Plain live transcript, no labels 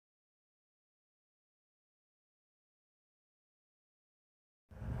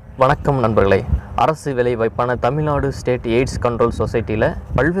வணக்கம் நண்பர்களே. அரசு வேலைவாய்ப்பான தமிழ்நாடு ஸ்டேட் எய்ட்ஸ் கண்ட்ரோல் சொசைட்டியில்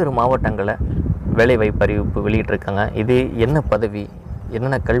பல்வேறு மாவட்டங்களில் வேலைவாய்ப்பு அறிவிப்பு வெளியிட்டிருக்காங்க. இது என்ன பதவி,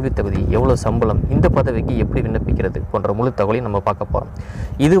 என்னென்ன கல்வித் தகுதி, எவ்வளோ சம்பளம், இந்த பதவிக்கு எப்படி விண்ணப்பிக்கிறது போன்ற முழு தகவலையும் நம்ம பார்க்க போகிறோம்.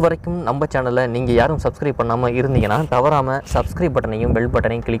 இது வரைக்கும் நம்ம சேனலை நீங்கள் யாரும் சப்ஸ்கிரைப் பண்ணாமல் இருந்தீங்கன்னா தவறாமல் சப்ஸ்கிரைப் பட்டனையும் பெல்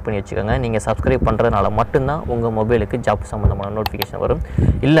பட்டனையும் கிளிக் பண்ணி வச்சுக்கோங்க. நீங்கள் சப்ஸ்கிரைப் பண்ணுறதுனால மட்டும்தான் உங்கள் மொபைலுக்கு ஜாப் சம்மந்தமான நோட்டிஃபிகேஷன் வரும்,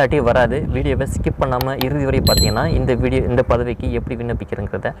 இல்லாட்டி வராது. வீடியோவை ஸ்கிப் பண்ணாமல் இறுதி வரை பார்த்தீங்கன்னா இந்த பதவிக்கு எப்படி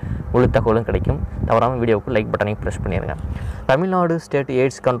விண்ணப்பிக்கிறங்கிறத முழு தகவலும் கிடைக்கும். தவறாமல் வீடியோவுக்கு லைக் பட்டனையும் ப்ரெஸ் பண்ணிடுங்க. தமிழ்நாடு ஸ்டேட்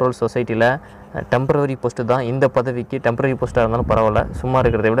எய்ட்ஸ் கண்ட்ரோல் சொசைட்டியில் டெம்பரவரி போஸ்ட்டு தான். இந்த பதவிக்கு டெம்பரரி போஸ்ட்டாக இருந்தாலும் பரவாயில்ல, சும்மா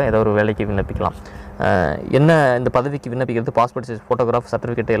இருக்கிறத விட ஏதோ ஒரு வேலைக்கு விண்ணப்பிக்கலாம். என்ன இந்த பதவிக்கு விண்ணப்பிக்கிறது, பாஸ்போர்ட் சைஸ் ஃபோட்டோகிராஃப்,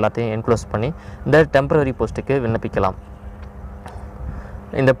 சர்டிஃபிகேட் எல்லாத்தையும் என்க்ளோஸ் பண்ணி இந்த டெம்பரவரி போஸ்ட்டுக்கு விண்ணப்பிக்கலாம்.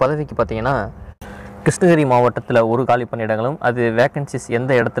 இந்த பதவிக்கு பார்த்திங்கன்னா கிருஷ்ணகிரி மாவட்டத்தில் ஒரு காலி பணியிடங்களும், அது வேக்கன்சிஸ்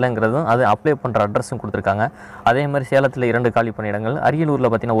எந்த இடத்துலங்கிறதும், அது அப்ளை பண்ணுற அட்ரஸும் கொடுத்துருக்காங்க. அதே மாதிரி சேலத்தில் 2 காலி பணியிடங்கள், அரியலூரில்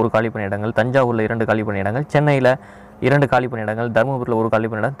பார்த்திங்கன்னா 1 காலி பணியிடங்கள், தஞ்சாவூரில் 2 காலி பணியிடங்கள், சென்னையில் 2 காலி பணியிடங்கள், தருமபுரியில் 1 காலி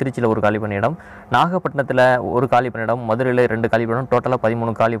பணியிடம், திருச்சியில் 1 காலி பணியிடம், நாகப்பட்டினத்தில் 1 காலி பணியிடம், மதுரையில் 2 காலி பணியிடம், டோட்டலாக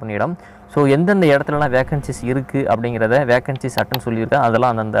 13 காலி பணியிடம். ஸோ எந்தெந்த இடத்துலலாம் வேக்கன்சிஸ் இருக்குது அப்படிங்கிறத வேக்கன்சிஸ் அட்டன் சொல்லியிருக்கேன்.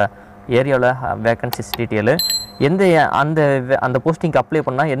 அதெல்லாம் அந்தந்த ஏரியாவில் வேக்கன்சிஸ் டீட்டெயிலு, அந்த போஸ்டிங்க்கு அப்ளை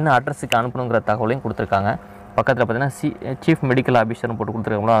பண்ணால் என்ன அட்ரஸுக்கு அனுப்பணுங்கிற தகவலையும் கொடுத்துருக்காங்க. பக்கத்தில் பார்த்தீங்கன்னா சீஃப் மெடிக்கல் ஆஃபீஸர்னு போட்டு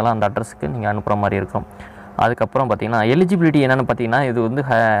கொடுத்துருக்காங்களோ அதெல்லாம் அந்த அட்ரஸுக்கு நீங்கள் அனுப்புகிற மாதிரி இருக்கும். அதுக்கப்புறம் பார்த்திங்கன்னா எலிஜிபிலிட்டி என்னென்னு பார்த்தீங்கன்னா, இது வந்து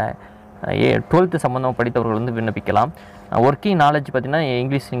 12th சம்மந்தமாக படித்தவர்கள் வந்து விண்ணப்பிக்கலாம். ஒர்க்கிங் நாலேஜ் பார்த்திங்கன்னா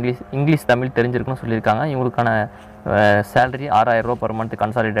இங்கிலீஷ் தமிழ் தெரிஞ்சிருக்குன்னு சொல்லியிருக்காங்க. இவங்களுக்கான சேலரி 6000 ரூபா per month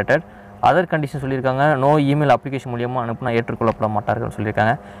consolidated. Other condition சொல்லியிருக்காங்க. நோ இமெயில் அப்ளிகேஷன் மூலியமாக அனுப்புனா ஏற்றுக்கொள்ளப்பட மாட்டார்கள்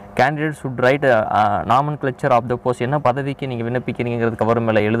சொல்லியிருக்காங்க. Candidate should right நாமன்கிளச்சர் of the post, என்ன பதவிக்கு நீங்கள் விண்ணப்பிக்கிறீங்கிறது கவர்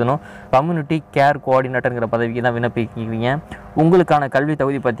மேலே எழுதணும். கம்யூனிட்டி கேர் கோஆர்டினேட்டருங்கிற பதவிக்கு தான் விண்ணப்பிக்கிறீங்க. உங்களுக்கான கல்வி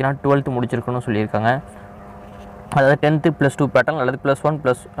தகுதி பார்த்தீங்கன்னா 12th முடிச்சிருக்கணும்னு சொல்லியிருக்காங்க. அதாவது 10th +2 பேட்டர்ன் அல்லது +1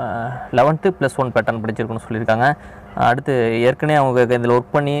 11th +1 பேட்டர்ன் படிச்சிருக்கணும்னு சொல்லியிருக்காங்க. அடுத்து ஏற்கனவே அவங்க இதில்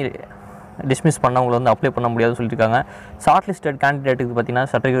ஒர்க் பண்ணி டிஸ்மிஸ் பண்ணவங்களை வந்து அப்ளை பண்ண முடியாதுன்னு சொல்லியிருக்காங்க. ஷார்ட் லிஸ்டட் கேண்டிடேட்டுக்கு பார்த்தீங்கன்னா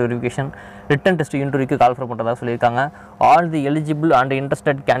சர்டிஃபிகேட் வெரிஃபிகேஷன், ரிட்டன் டெஸ்ட் இன்டர்வியூக்கு கால்ஃபர் பண்ணுறதா சொல்லியிருக்காங்க. All the eligible and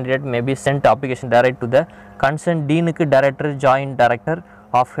interested candidate may be sent application direct to the concern டீனுக்கு, director, joint director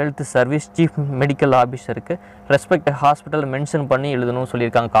of health service, chief medical ஆஃபீஸருக்கு respect hospital mention பண்ணி எழுதணும்னு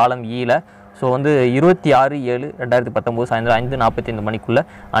சொல்லியிருக்காங்க காலம் ஈல. So வந்து 26/7/2019 சாயந்தரம் 5:45 மணிக்குள்ளே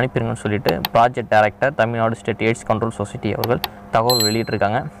அனுப்பிடுங்கன்னு சொல்லிட்டு project director Tamil Nadu state AIDS control society அவர்கள் தகவல்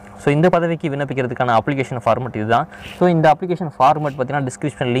வெளியிட்டிருக்காங்க. ஸோ இந்த பதவிக்கு விண்ணப்பிக்கிறதுக்கான அப்ளிகேஷன் ஃபார்மெட் இதுதான். ஸோ இந்த அப்ளிகேஷன் ஃபார்மெட் பார்த்திங்கன்னா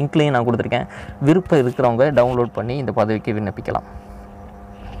டிஸ்கிரிப்ஷன் லிங்க்லேயும் நான் கொடுத்துருக்கேன். விருப்பம் இருக்கிறவங்க டவுன்லோட் பண்ணி இந்த பதவிக்கு விண்ணப்பிக்கலாம்.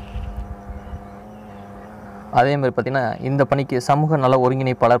 அதே மாதிரி பார்த்திங்கன்னா இந்த பணிக்கு சமூக நல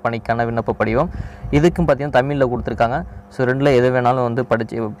ஒருங்கிணைப்பாளர் பணிக்கான விண்ணப்ப படிவம், இதுக்கும் பார்த்திங்கன்னா தமிழில் கொடுத்துருக்காங்க. ஸோ 2ல் எது வேணாலும் வந்து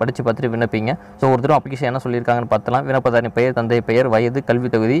படித்து பார்த்துட்டு விண்ணப்பிங்க. ஸோ ஒருத்தரும் அப்ளிகேஷன் என்ன சொல்லியிருக்காங்கன்னு பார்த்தலாம். விண்ணப்பதாரின் பெயர், தந்தை பெயர், வயது, கல்வி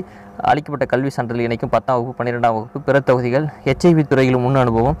தகுதி, அளிக்கப்பட்ட கல்வி சான்றிதழ் இணைக்கும் 10ஆம் வகுப்பு 12ஆம் வகுப்பு, பிற தகுதிகள், HIV துறையில் முன்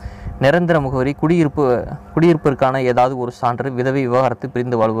அனுபவம், நிரந்தர முகவரி, குடியிருப்பிற்கான ஏதாவது ஒரு சான்று, விதவை, விவாகரத்து,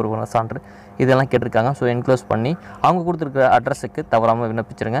 பிரிந்து வாழ்வோருக்கான சான்று, இதெல்லாம் கேட்டிருக்காங்க. ஸோ என்க்ளோஸ் பண்ணி அவங்க கொடுத்துருக்க அட்ரஸுக்கு தவறாமல்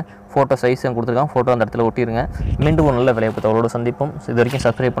விண்ணப்பிச்சிருங்க. ஃபோட்டோ சைஸும் கொடுத்துருக்காங்க, ஃபோட்டோ அந்த இடத்துல ஒட்டிடுங்க. மீண்டும் ஒரு நல்ல வேலைவாய்ப்பு தகவலோடு சந்திப்போம். இது வரைக்கும்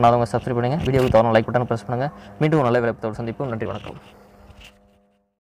சப்ஸ்கிரைப் பண்ணாதவங்க சப்ஸ்கிரைப் பண்ணுங்கள். வீடியோவுக்கு தவறான லைக் பட்டன் ப்ரெஸ் பண்ணுங்கள். மீண்டும் ஒரு நல்ல வேலைவாய்ப்பு தகவல் சந்திப்போம். நன்றி, வணக்கம்.